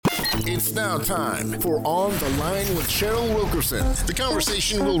It's now time for On the Line with Cheryl Wilkerson. The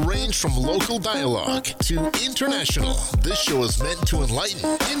conversation will range from local dialogue to international. This show is meant to enlighten,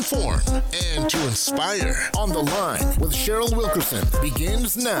 inform, and to inspire. On the Line with Cheryl Wilkerson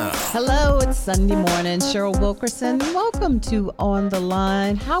begins now. Hello, it's Sunday morning. Cheryl Wilkerson. Welcome to On the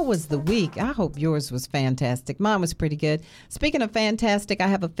Line. How was the week? I hope yours was fantastic. Mine was pretty good. Speaking of fantastic, I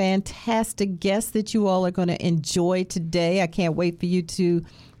have a fantastic guest that you all are going to enjoy today. I can't wait for you to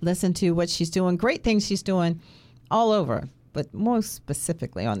listen to what she's doing. Great things she's doing all over, but most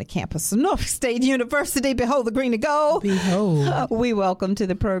specifically on the campus of Norfolk State University. Behold the green and gold. Behold. We welcome to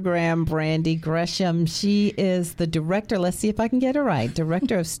the program Brandy Gresham. She is the director, let's see if I can get it right,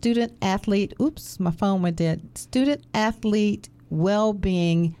 director of student athlete, my phone went dead, student athlete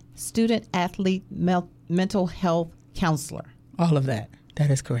well-being, student athlete mental health counselor. All of that. That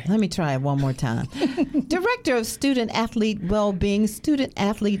is correct. Let me try it one more time. Director of Student Athlete Wellbeing, Student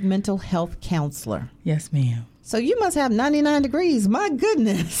Athlete Mental Health Counselor. Yes, ma'am. So you must have 99 degrees. My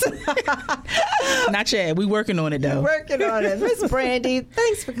goodness. Not yet. We're working on it, though. Working on it. Miss Brandy,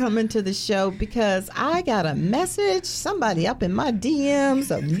 thanks for coming to the show because I got a message, somebody up in my DMs,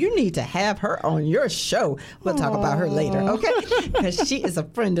 so you need to have her on your show. We'll talk about her later, okay? Because she is a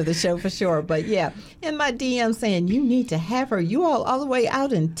friend of the show for sure. But yeah, in my DM saying you need to have her. You all the way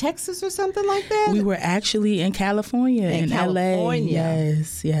out in Texas or something like that? We were actually in California, in LA.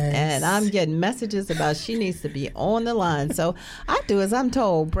 Yes. And I'm getting messages about she needs to be on the line. So I do as I'm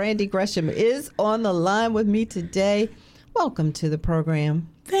told. Brandy Gresham is on the line with me today. Welcome to the program.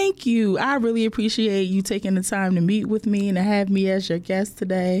 Thank you. I really appreciate you taking the time to meet with me and to have me as your guest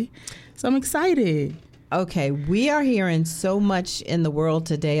today. So I'm excited. Okay, we are hearing so much in the world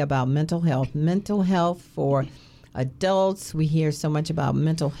today about mental health. Mental health for adults. We hear so much about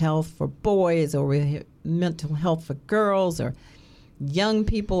mental health for boys, or we hear mental health for girls or young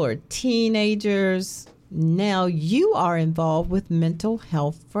people or teenagers. Now you are involved with mental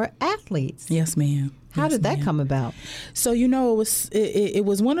health for athletes. Yes, ma'am. How did that come about? So, it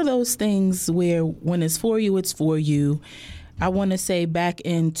was one of those things where when it's for you, it's for you. I want to say back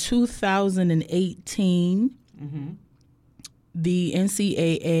in 2018, the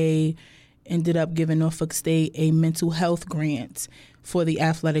NCAA ended up giving Norfolk State a mental health grant for the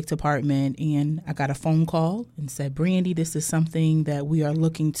athletic department. And I got a phone call and said, Brandy, this is something that we are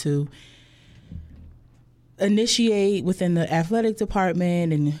looking to initiate within the athletic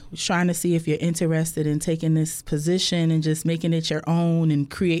department, and trying to see if you're interested in taking this position and just making it your own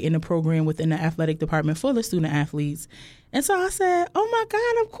and creating a program within the athletic department for the student athletes. And so I said, oh my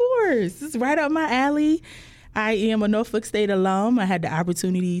God, of course. This is right up my alley. I am a Norfolk State alum. I had the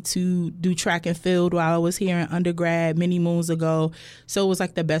opportunity to do track and field while I was here in undergrad many moons ago. So it was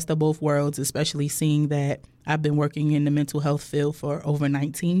like the best of both worlds, especially seeing that I've been working in the mental health field for over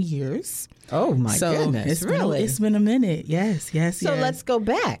 19 years. Oh, my goodness. It's been a minute. Yes. So let's go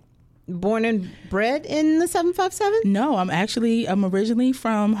back. Born and bred in the 757? No, I'm originally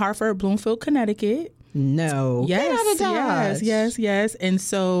from Hartford, Bloomfield, Connecticut. No. Yes. And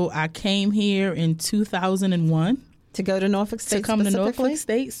so I came here in 2001. To go to Norfolk State To come to Norfolk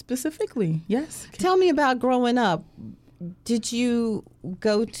State specifically, yes. Tell me about growing up. Did you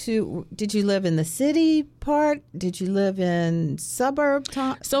live in the city part? Did you live in suburb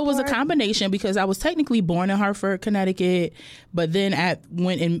part? So it was a combination because I was technically born in Hartford, Connecticut, but then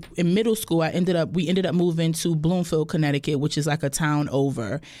when in middle school, we ended up moving to Bloomfield, Connecticut, which is like a town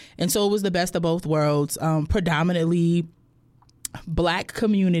over. And so it was the best of both worlds, predominantly Black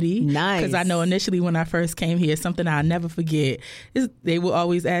community. Nice. Because I know initially when I first came here, something I'll never forget is they will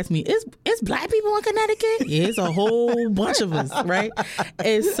always ask me, is Black people in Connecticut? Yeah, it's a whole bunch of us, right?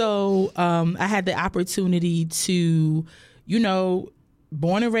 And so I had the opportunity to,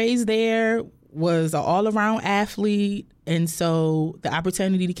 born and raised there, was an all-around athlete. And so the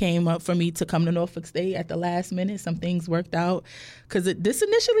opportunity came up for me to come to Norfolk State at the last minute. Some things worked out because this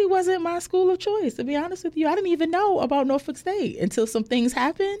initially wasn't my school of choice. To be honest with you, I didn't even know about Norfolk State until some things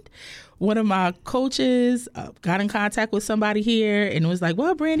happened. One of my coaches got in contact with somebody here and was like,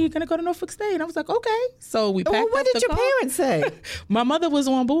 well, Brandy, you're going to go to Norfolk State. And I was like, okay. So we packed up what did your parents say? My mother was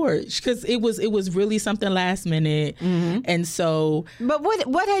on board because it was really something last minute. Mm-hmm. And so. But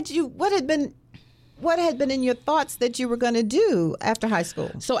what had been in your thoughts that you were going to do after high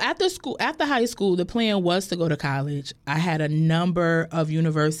school? So after high school, the plan was to go to college. I had a number of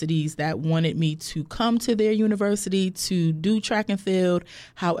universities that wanted me to come to their university to do track and field.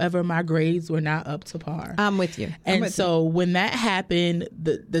 However, my grades were not up to par. I'm with you. When that happened,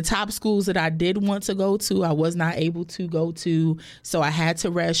 the top schools that I did want to go to, I was not able to go to. So I had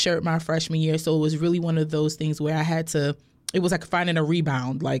to redshirt my freshman year. So it was really one of those things where I had to it was like finding a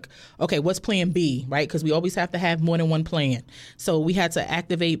rebound. Like, okay, what's plan B, right? Because we always have to have more than one plan. So we had to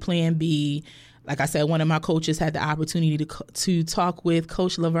activate plan B. Like I said, one of my coaches had the opportunity to talk with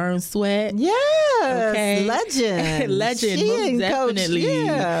Coach Laverne Sweat. Yes, okay? legend. Legend, She most and definitely. Coach,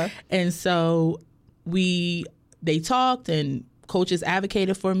 yeah. And so they talked, and coaches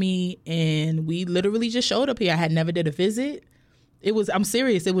advocated for me, and we literally just showed up here. I had never did a visit. I'm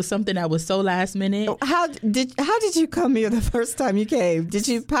serious. It was something that was so last minute. How did you come here the first time you came? Did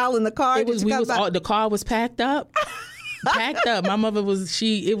you pile in the car? The car was packed up. Packed up. My mother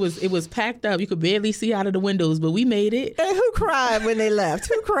it was packed up. You could barely see out of the windows, but we made it. And who cried when they left?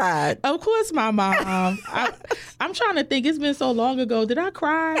 Who cried? Of course, my mom. I'm trying to think. It's been so long ago. Did I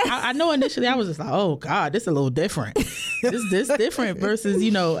cry? I know initially I was just like, oh God, this is a little different. this different versus,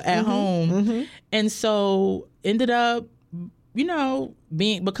 at home. Mm-hmm. And so ended up,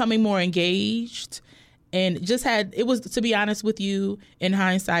 becoming more engaged, and just to be honest with you, in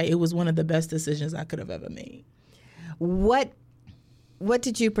hindsight, it was one of the best decisions I could have ever made. What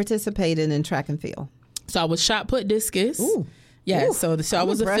did you participate in track and field? So I was shot put discus. Ooh. Yeah, Ooh, so I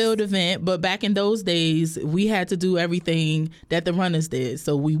was a field event, but back in those days, we had to do everything that the runners did.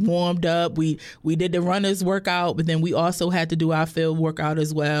 So we warmed up, we did the runners workout, but then we also had to do our field workout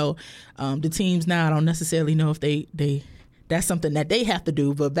as well. The teams now, I don't necessarily know if they that's something that they have to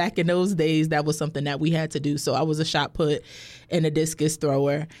do, but back in those days, that was something that we had to do. So I was a shot put and a discus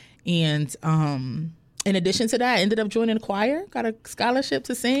thrower, and in addition to that, I ended up joining a choir, got a scholarship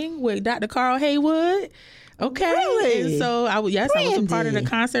to sing with Dr. Carl Haywood. Okay. Really? And so I was a part of the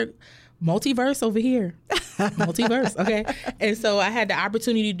concert. Multiverse over here. Multiverse. Okay. And so I had the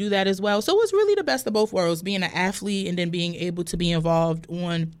opportunity to do that as well. So it was really the best of both worlds, being an athlete and then being able to be involved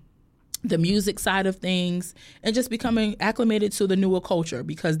on the music side of things and just becoming acclimated to the newer culture,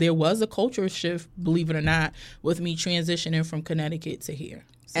 because there was a culture shift, believe it or not, with me transitioning from Connecticut to here.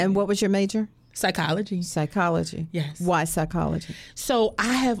 So, and what was your major? Psychology. Psychology. Yes. Why psychology? So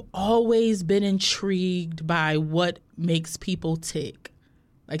I have always been intrigued by what makes people tick,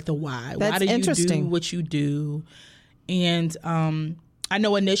 like the why. That's why do you interesting. do what you do? And I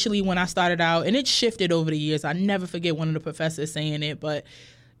know initially when I started out, and it shifted over the years, I never forget one of the professors saying it, but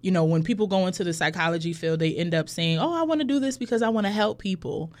when people go into the psychology field, they end up saying, oh, I want to do this because I want to help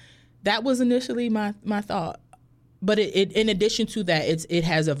people. That was initially my thought. But it in addition to that, it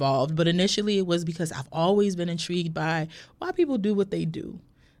has evolved. But initially it was because I've always been intrigued by why people do what they do.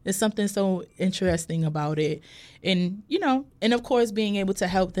 There's something so interesting about it. And, and of course being able to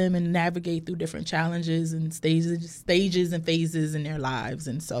help them and navigate through different challenges and stages and phases in their lives.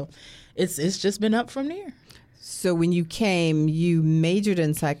 And so it's just been up from there. So when you came, you majored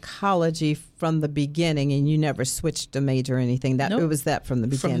in psychology from the beginning, and you never switched a major or anything. Nope. It was that from the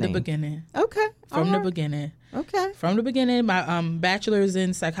beginning. From the beginning. Okay. From the beginning. Okay. From the beginning, my bachelor's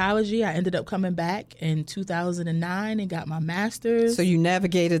in psychology. I ended up coming back in 2009 and got my master's. So you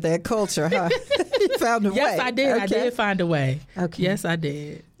navigated that culture, huh? You found a way. Yes, I did. Okay. I did find a way. Okay. Yes, I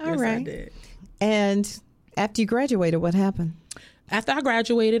did. All right. I did. And after you graduated, what happened? After I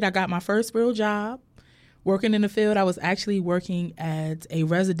graduated, I got my first real job. Working in the field, I was actually working at a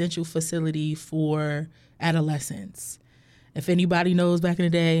residential facility for adolescents. If anybody knows, back in the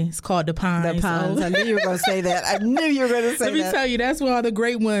day, it's called The Pines. The Pines. I knew you were going to say that. Let me tell you, that's where all the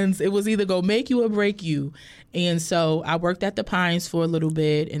great ones, it was either go make you or break you. And so I worked at The Pines for a little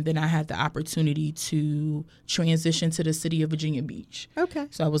bit, and then I had the opportunity to transition to the city of Virginia Beach. Okay.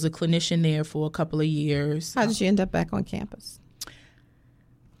 So I was a clinician there for a couple of years. How did you end up back on campus?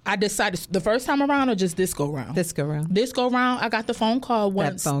 I decided the first time around, or just this go round? This go round. This go round, I got the phone call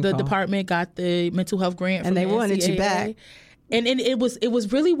once the department got the mental health grant from and they the wanted NCAA. You back. And it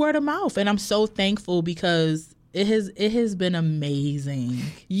was really word of mouth, and I'm so thankful because it has been amazing.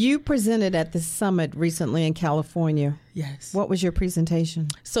 You presented at the summit recently in California. Yes. What was your presentation?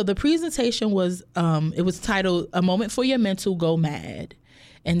 So the presentation was it was titled "A Moment for Your Mental Go Mad,"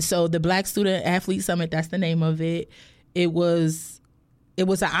 and so the Black Student Athlete Summit, that's the name of it. It was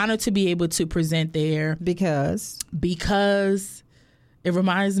an honor to be able to present there because it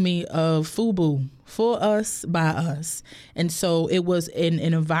reminds me of FUBU, for us, by us. And so it was an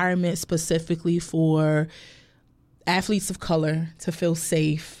environment specifically for athletes of color to feel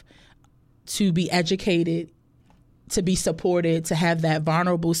safe, to be educated, to be supported, to have that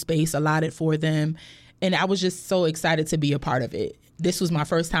vulnerable space allotted for them. And I was just so excited to be a part of it. This was my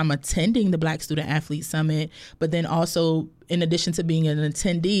first time attending the Black Student Athlete Summit, but then also, in addition to being an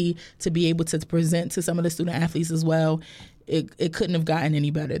attendee, to be able to present to some of the student athletes as well. It couldn't have gotten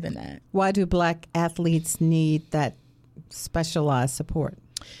any better than that. Why do Black athletes need that specialized support?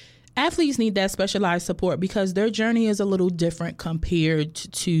 Athletes need that specialized support because their journey is a little different compared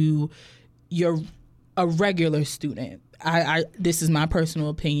to a regular student. This is my personal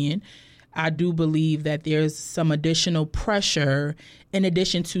opinion. I do believe that there's some additional pressure in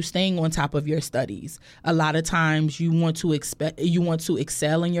addition to staying on top of your studies. A lot of times you want to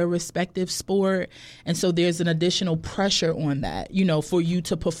excel in your respective sport. And so there's an additional pressure on that, for you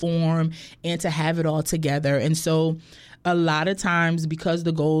to perform and to have it all together. And so a lot of times, because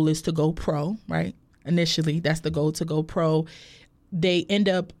the goal is to go pro, right? Initially, that's the goal, to go pro. They end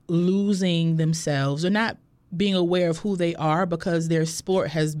up losing themselves or not being aware of who they are because their sport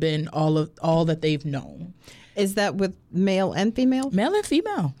has been all that they've known. Is that with male and female? Male and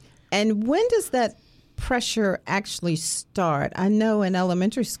female. And when does that pressure actually start? I know in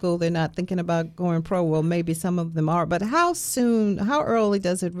elementary school they're not thinking about going pro. Well, maybe some of them are. But how early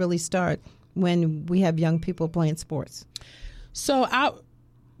does it really start when we have young people playing sports? So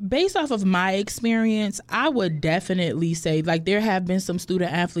based off of my experience, I would definitely say, like, there have been some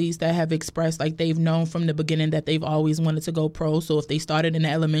student athletes that have expressed, like, they've known from the beginning that they've always wanted to go pro. So if they started in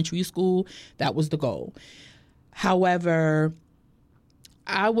elementary school, that was the goal. However,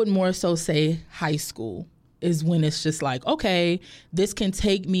 I would more so say high school is when it's just like, okay, this can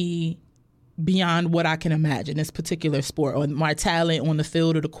take me beyond what I can imagine, this particular sport or my talent on the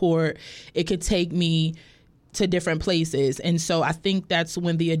field or the court. It could take me to different places. And so I think that's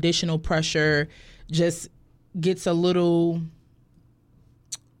when the additional pressure just gets a little,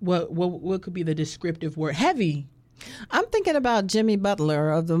 what could be the descriptive word? Heavy. I'm thinking about Jimmy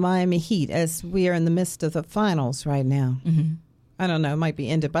Butler of the Miami Heat as we are in the midst of the finals right now. Mm-hmm. I don't know, it might be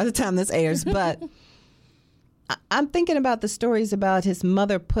ended by the time this airs, but I'm thinking about the stories about his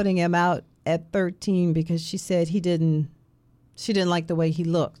mother putting him out at 13 because she said she didn't like the way he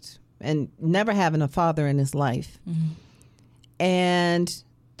looked. And never having a father in his life. Mm-hmm. And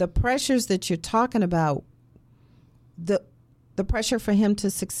the pressures that you're talking about, the pressure for him to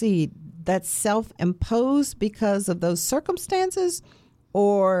succeed, that's self-imposed because of those circumstances,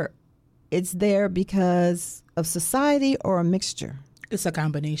 or it's there because of society, or a mixture? It's a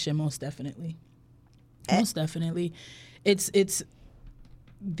combination, most definitely. Most definitely. It's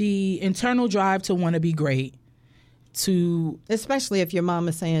the internal drive to want to be great. Especially if your mom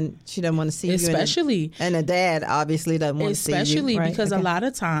is saying she doesn't want to see you, and a dad obviously doesn't want to see you, especially right? Because a lot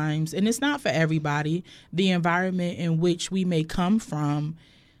of times, and it's not for everybody, the environment in which we may come from,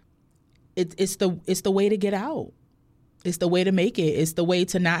 it's the way to get out. It's the way to make it. It's the way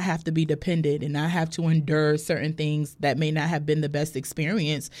to not have to be dependent and not have to endure certain things that may not have been the best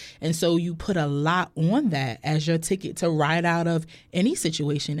experience. And so you put a lot on that as your ticket to ride out of any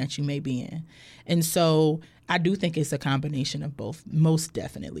situation that you may be in. And so I do think it's a combination of both, most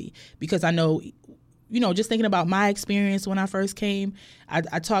definitely, because I know, just thinking about my experience when I first came,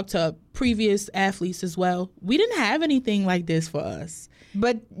 I talked to previous athletes as well. We didn't have anything like this for us.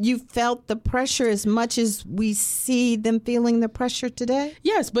 But you felt the pressure as much as we see them feeling the pressure today?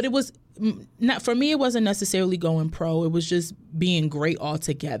 Yes, but it was not, for me, it wasn't necessarily going pro. It was just being great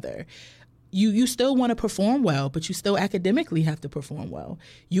altogether. You still want to perform well, but you still academically have to perform well.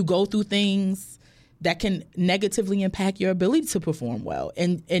 You go through things that can negatively impact your ability to perform well,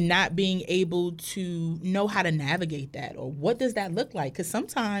 and not being able to know how to navigate that, or what does that look like? Because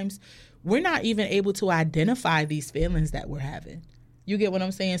sometimes we're not even able to identify these feelings that we're having. You get what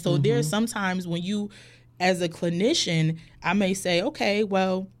I'm saying? So mm-hmm. There's sometimes when you, as a clinician, I may say, okay,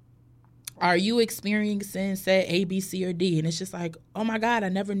 well, are you experiencing, say, A, B, C, or D? And it's just like, oh my God, I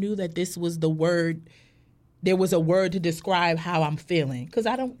never knew that this was the word. There was a word to describe how I'm feeling, because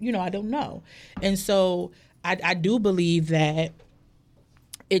I don't know. And so I do believe that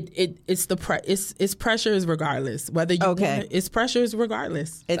it's pressures regardless. Whether you it's pressures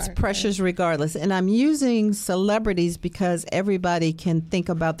regardless. It's pressures regardless. And I'm using celebrities because everybody can think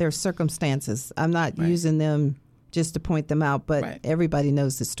about their circumstances. I'm not using them just to point them out, but everybody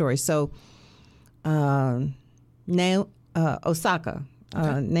knows the story. So Osaka,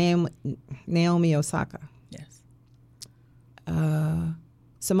 Naomi Osaka. Yes.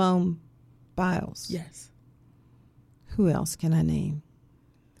 Simone Biles. Yes. Who else can I name?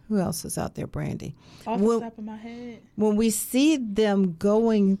 Who else is out there, Brandy? Off the top of my head. When we see them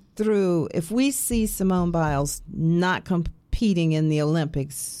going through, if we see Simone Biles not competing in the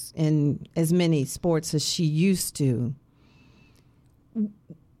Olympics in as many sports as she used to,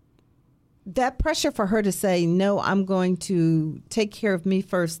 that pressure for her to say, no, I'm going to take care of me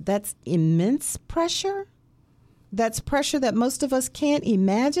first, that's immense pressure. That's pressure that most of us can't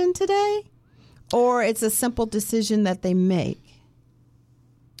imagine today, or it's a simple decision that they make.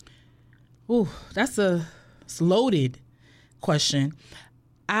 Ooh, that's a loaded question.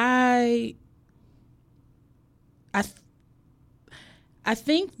 I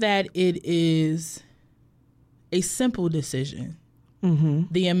think that it is a simple decision. Mm-hmm.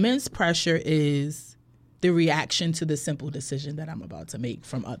 The immense pressure is the reaction to the simple decision that I'm about to make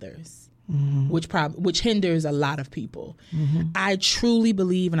from others, mm-hmm. which hinders a lot of people. Mm-hmm. I truly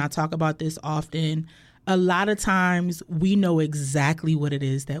believe, and I talk about this often, a lot of times we know exactly what it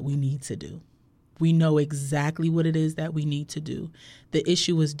is that we need to do. We know exactly what it is that we need to do. The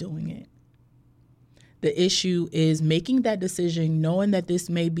issue is doing it. The issue is making that decision, knowing that this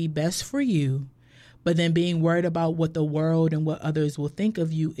may be best for you, but then being worried about what the world and what others will think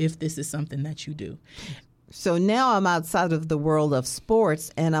of you if this is something that you do. So now I'm outside of the world of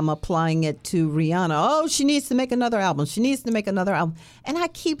sports and I'm applying it to Rihanna. Oh, she needs to make another album. She needs to make another album. And I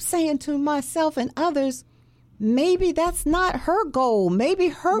keep saying to myself and others, maybe that's not her goal. Maybe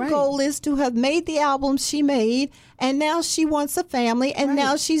her goal is to have made the album she made, and now she wants a family, and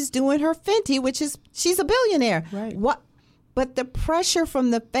now she's doing her Fenty, which is, she's a billionaire. Right. What? But the pressure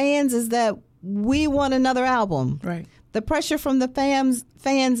from the fans is that we want another album. Right. The pressure from the fans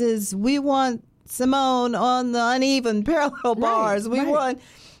is we want Simone on the uneven parallel bars. We want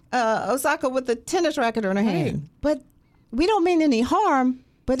Osaka with the tennis racket in her hand. But we don't mean any harm.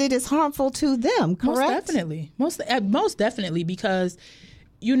 But it is harmful to them, correct? Most definitely. Most definitely, because,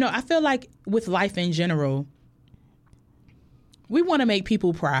 you know, I feel like with life in general, we want to make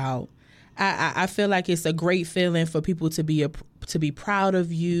people proud. I feel like it's a great feeling for people to be proud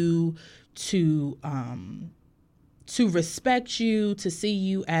of you, to respect you, to see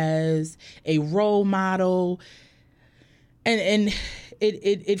you as a role model. And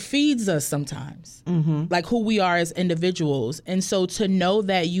it feeds us sometimes, mm-hmm. like who we are as individuals. And so to know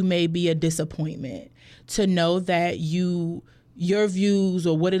that you may be a disappointment, to know that your views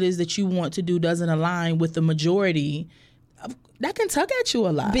or what it is that you want to do doesn't align with the majority, that can tug at you a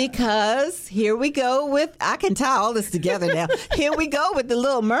lot. Because here we go with, I can tie all this together now. Here we go with the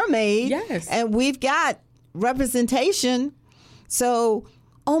Little Mermaid. Yes. And we've got representation. So,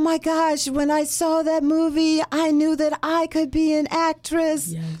 oh my gosh, when I saw that movie, I knew that I could be an actress.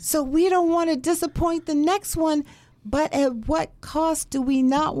 Yes. So we don't want to disappoint the next one. But at what cost do we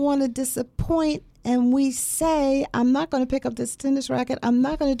not want to disappoint? And we say, I'm not going to pick up this tennis racket. I'm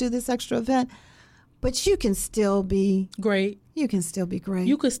not going to do this extra event. But you can still be great. You can still be great.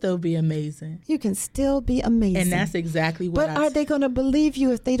 You could still be amazing. You can still be amazing. And that's exactly what But are they going to believe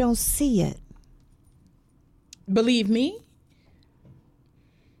you if they don't see it? Believe me?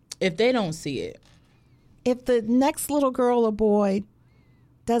 If they don't see it. If the next little girl or boy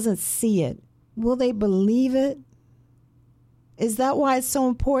doesn't see it, will they believe it? Is that why it's so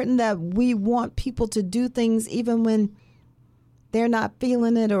important that we want people to do things even when they're not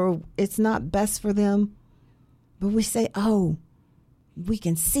feeling it or it's not best for them? But we say, oh, we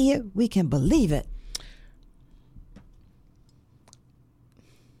can see it, we can believe it.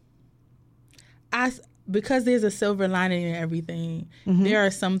 Because there's a silver lining in everything, mm-hmm. there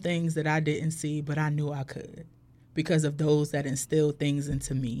are some things that I didn't see, but I knew I could because of those that instilled things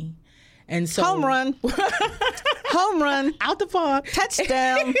into me. And so, home run. Home run. Out the park.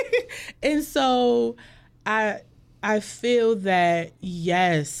 Touchdown. And so I feel that,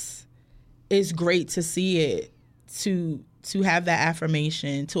 yes, it's great to see it, to have that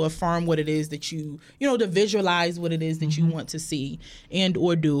affirmation, to affirm what it is that you know, to visualize what it is that mm-hmm. you want to see and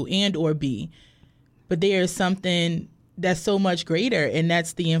or do and or be. But there is something that's so much greater, and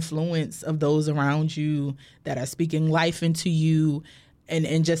that's the influence of those around you that are speaking life into you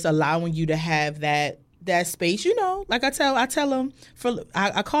and just allowing you to have that space. You know, like I tell them,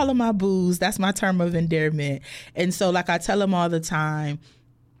 I call them my boos. That's my term of endearment. And so like I tell them all the time,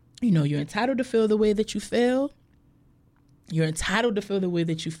 you know, you're entitled to feel the way that you feel. You're entitled to feel the way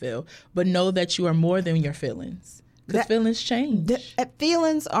that you feel, but know that you are more than your feelings, because feelings change.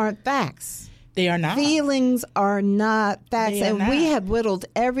 Feelings aren't facts. They are not. Feelings are not facts. We have whittled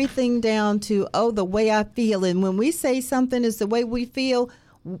everything down to, the way I feel. And when we say something is the way we feel,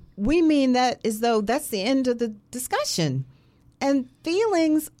 we mean that as though that's the end of the discussion. And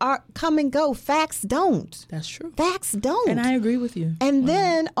feelings come and go. Facts don't. That's true. Facts don't. And I agree with you. And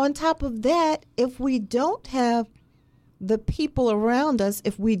then on top of that, if we don't have the people around us,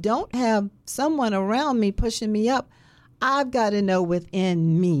 if we don't have someone around me pushing me up, I've got to know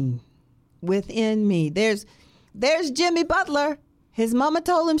within me. There's Jimmy Butler. His mama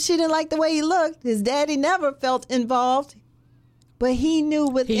told him she didn't like the way he looked. His daddy never felt involved. But he knew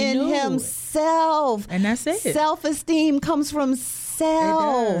within himself. And that's it. Self-esteem comes from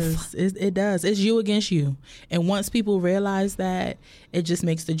self. It does. It's you against you. And once people realize that, it just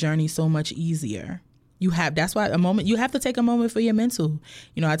makes the journey so much easier. That's why you have to take a moment for your mental.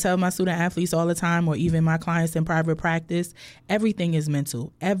 I tell my student athletes all the time, or even my clients in private practice, everything is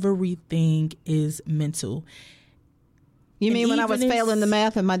mental. Everything is mental. You mean when I was failing the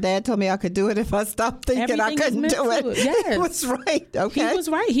math and my dad told me I could do it if I stopped thinking I couldn't do it? Yes. He was right. Okay. He was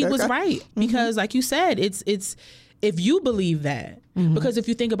right. He was right. Because like you said, it's if you believe that, because if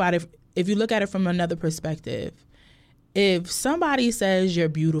you think about it, if you look at it from another perspective, if somebody says you're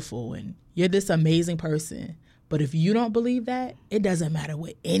beautiful and you're this amazing person, but if you don't believe that, it doesn't matter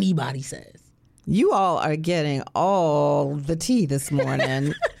what anybody says. You all are getting all the tea this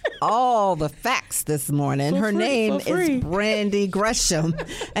morning. All the facts this morning. Her name is Brandy Gresham,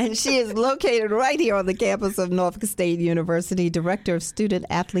 and she is located right here on the campus of Norfolk State University, Director of Student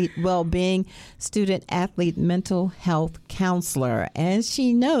Athlete Wellbeing, Student Athlete Mental Health Counselor. And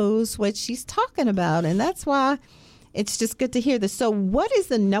she knows what she's talking about, and that's why it's just good to hear this. So what is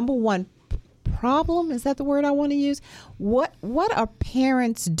the number one problem? Is that the word I want to use? What are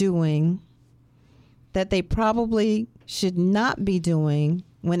parents doing that they probably should not be doing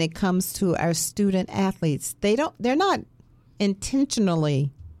when it comes to our student athletes? They're not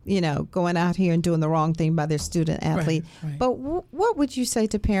intentionally, going out here and doing the wrong thing by their student athlete. Right. But what would you say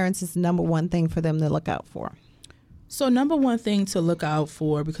to parents is the number one thing for them to look out for? So number one thing to look out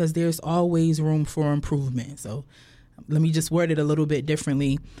for, because there's always room for improvement. So let me just word it a little bit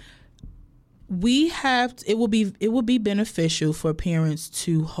differently. It will be beneficial for parents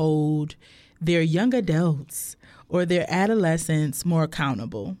to hold their young adults or their adolescents more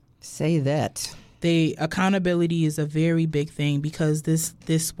accountable. Say that. Accountability is a very big thing, because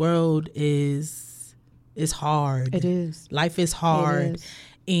this world is hard. It is. Life is hard. It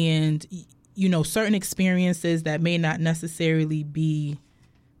is. And, certain experiences that may not necessarily be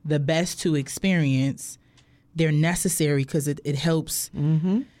the best to experience, they're necessary because it helps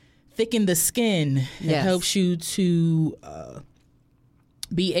thicken the skin. Yes. It helps you to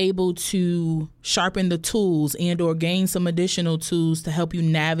be able to sharpen the tools and or gain some additional tools to help you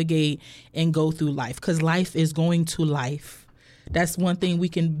navigate and go through life, because life is going to life. That's one thing we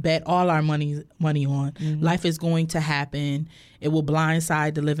can bet all our money on. Life is going to happen. It will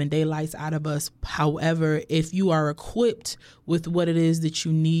blindside the living daylights out of us. However, if you are equipped with what it is that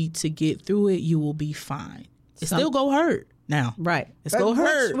you need to get through it, you will be fine. It still go hurt now. Right. It's go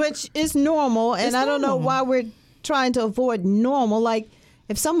hurt. Which is normal. And I don't know why we're trying to avoid normal. Like,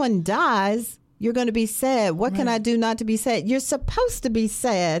 if someone dies, you're going to be sad. What can I do not to be sad? You're supposed to be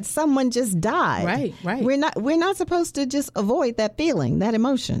sad. Someone just died. Right. We're not supposed to just avoid that feeling, that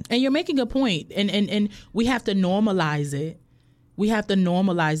emotion. And you're making a point. And we have to normalize it. We have to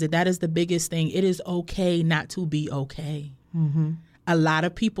normalize it. That is the biggest thing. It is okay not to be okay. A lot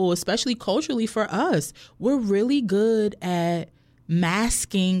of people, especially culturally for us, we're really good at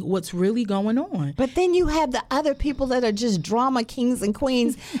masking what's really going on. But then you have the other people that are just drama kings and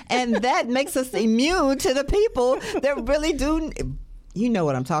queens, and that makes us immune to the people that really do. You know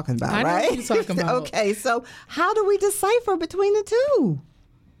what I'm talking about, right? I know what you're talking about. Okay, so how do we decipher between the two?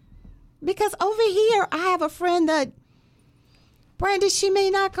 Because over here, I have a friend that, Brandy, she may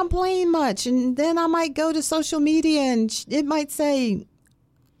not complain much, and then I might go to social media and it might say,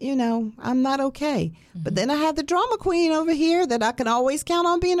 I'm not okay. But then I have the drama queen over here that I can always count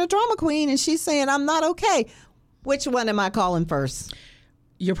on being a drama queen, and she's saying I'm not okay. Which one am I calling first?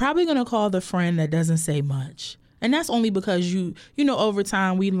 You're probably going to call the friend that doesn't say much. And that's only because over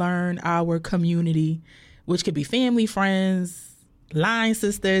time we learn our community, which could be family, friends, line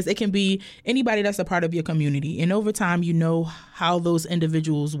sisters. It can be anybody that's a part of your community. And over time, how those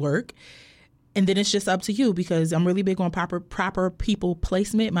individuals work. And then it's just up to you, because I'm really big on proper people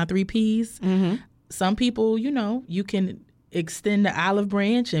placement, my 3 Ps. Some people, you can extend the olive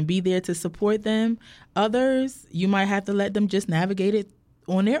branch and be there to support them. Others, you might have to let them just navigate it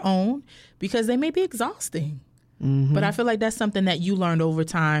on their own, because they may be exhausting. But I feel like that's something that you learned over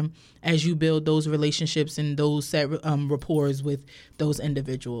time as you build those relationships and those set rapports with those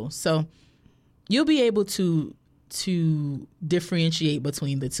individuals. So you'll be able to differentiate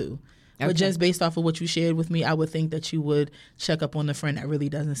between the two. Okay. But just based off of what you shared with me, I would think that you would check up on the friend that really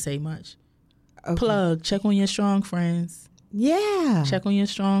doesn't say much. Okay. Check on your strong friends. Yeah. Check on your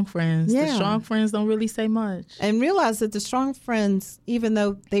strong friends. Yeah. The strong friends don't really say much. And realize that the strong friends, even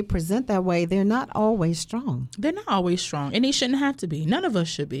though they present that way, they're not always strong. They're not always strong. And they shouldn't have to be. None of us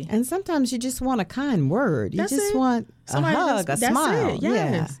should be. And sometimes you just want a kind word. You just want a hug, a smile. It.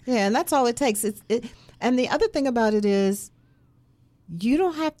 Yes. Yeah, and that's all it takes. And the other thing about it is, you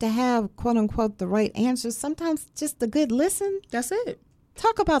don't have to have, quote unquote, the right answers. Sometimes just a good listen. That's it.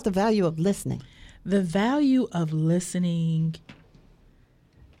 Talk about the value of listening. The value of listening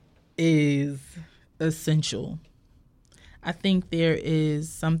is essential. I think there is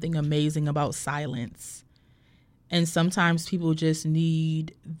something amazing about silence. And sometimes people just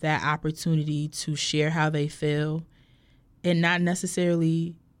need that opportunity to share how they feel and not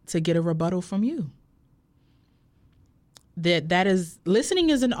necessarily to get a rebuttal from you. That is, listening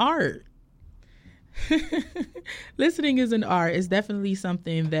is an art. Listening is an art. It's definitely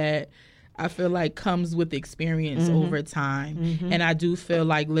something that I feel like comes with experience over time. And I do feel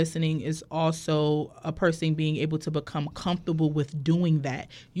like listening is also a person being able to become comfortable with doing that.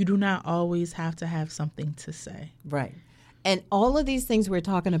 You do not always have to have something to say. Right. And all of these things we're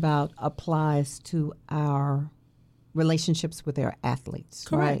talking about applies to our relationships with our athletes.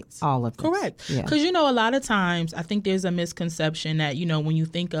 Correct. Right? All of this. Correct. Yeah. Because, a lot of times I think there's a misconception that, when you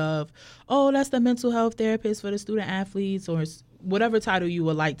think of, oh, that's the mental health therapist for the student athletes or whatever title you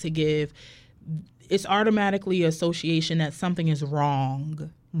would like to give, it's automatically association that something is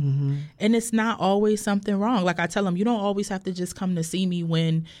wrong. And it's not always something wrong. Like I tell them, you don't always have to just come to see me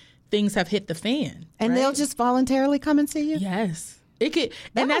when things have hit the fan. And they'll just voluntarily come and see you? Yes. It could,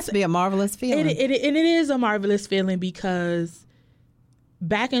 that must be a marvelous feeling. It is a marvelous feeling because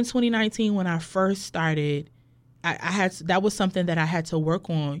back in 2019 when I first started, that was something that I had to work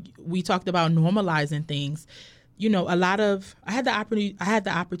on. We talked about normalizing things. I had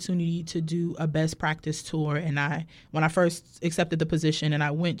the opportunity to do a best practice tour, and when I first accepted the position, and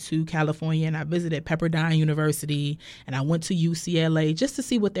I went to California and I visited Pepperdine University and I went to UCLA just to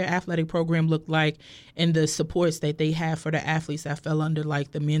see what their athletic program looked like and the supports that they have for the athletes that fell under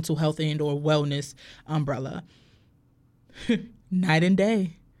like the mental health and or wellness umbrella. Night and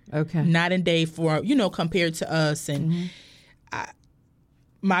day. Okay. Night and day for, compared to us. And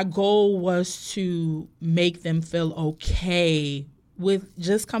my goal was to make them feel okay with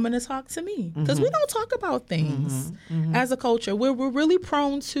just coming to talk to me. Because we don't talk about things as a culture. We're really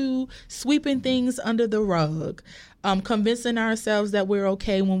prone to sweeping things under the rug, convincing ourselves that we're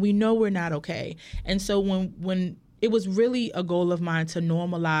okay when we know we're not okay. And so when it was really a goal of mine to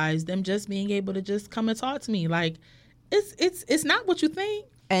normalize them just being able to just come and talk to me. Like, it's not what you think.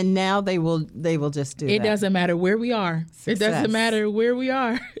 And now they will just do it. That. It doesn't matter where we are. Success. It doesn't matter where we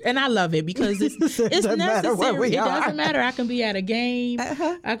are. And I love it because it's necessary. It doesn't matter. I can be at a game.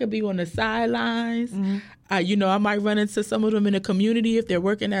 I could be on the sidelines. I might run into some of them in the community if they're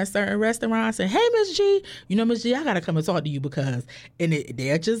working at certain restaurants and, hey, Miss G, Miss G, I got to come and talk to you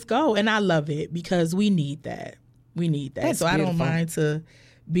they'll just go. And I love it because we need that. We need that. That's so beautiful.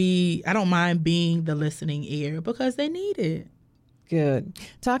 I don't mind being the listening ear because they need it. Good.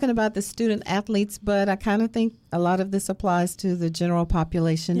 Talking about the student athletes, but I kind of think a lot of this applies to the general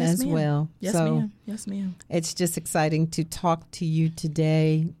population as well. Yes, ma'am. Yes, ma'am. It's just exciting to talk to you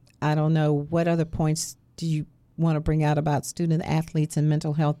today. I don't know, what other points do you want to bring out about student athletes and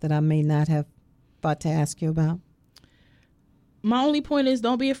mental health that I may not have thought to ask you about? My only point is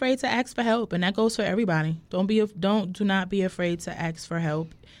don't be afraid to ask for help, and that goes for everybody. Do not be afraid to ask for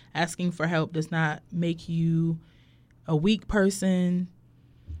help. Asking for help does not make you a weak person.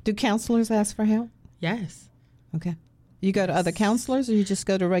 Do counselors ask for help? Yes. Okay. You go to other counselors or you just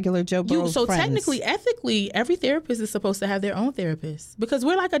go to regular Joe Burrow friends? Technically, ethically, every therapist is supposed to have their own therapist because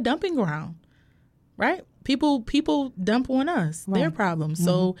we're like a dumping ground, right? People dump on us, their problems.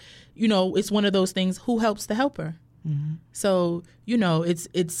 So, it's one of those things, who helps the helper? So,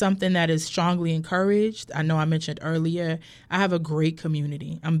 it's something that is strongly encouraged. I know I mentioned earlier, I have a great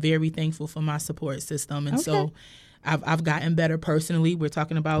community. I'm very thankful for my support system. And so I've gotten better personally. We're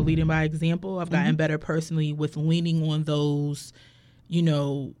talking about leading by example. I've gotten better personally with leaning on those,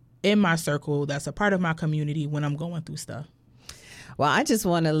 in my circle that's a part of my community when I'm going through stuff. Well, I just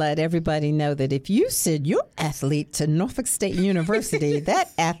want to let everybody know that if you send your athlete to Norfolk State University,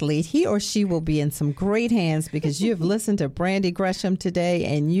 that athlete, he or she will be in some great hands because you have listened to Brandy Gresham today,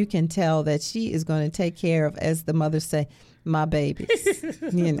 and you can tell that she is going to take care of, as the mothers say, my babies.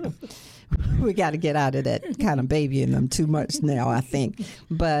 We got to get out of that kind of babying them too much now, I think.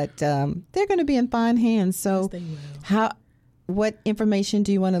 But they're going to be in fine hands. So yes, they will. What information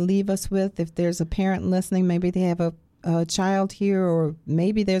do you want to leave us with? If there's a parent listening, maybe they have a child here, or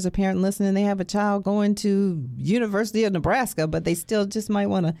maybe there's a parent listening, they have a child going to University of Nebraska, but they still just might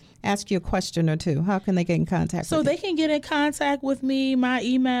want to ask you a question or two. How can they get in contact with you? So they can get in contact with me. My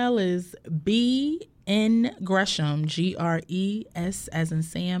email is bngresham, GRES as in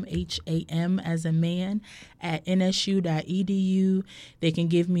Sam, HAM as in man, at nsu.edu. They can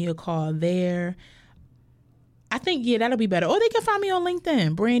give me a call there. I think, that'll be better. Or they can find me on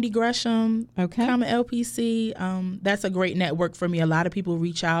LinkedIn, Brandy Gresham, LPC. That's a great network for me. A lot of people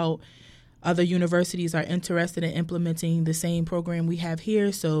reach out. Other universities are interested in implementing the same program we have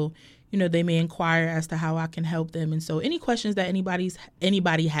here. So, they may inquire as to how I can help them. And so any questions that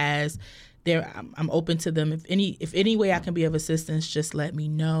anybody has, I'm open to them. If any way I can be of assistance, just let me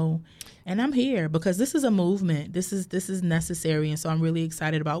know. And I'm here because this is a movement. This is necessary. And so I'm really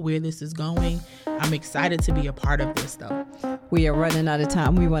excited about where this is going. I'm excited to be a part of this, though. We are running out of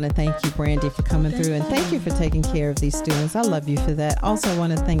time. We want to thank you, Brandy, for coming through. And thank you for taking care of these students. I love you for that. Also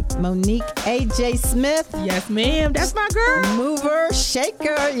want to thank Monique A.J. Smith. Yes, ma'am. That's my girl. Mover,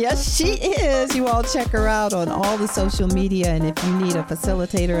 shaker. Yes, she is. You all check her out on all the social media. And if you need a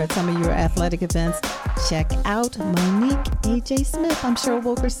facilitator at some of your athletic events, check out Monique A.J. Smith. I'm Cheryl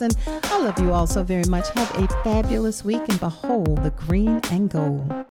Wilkerson. I love you all so very much. Have a fabulous week and behold the green and gold.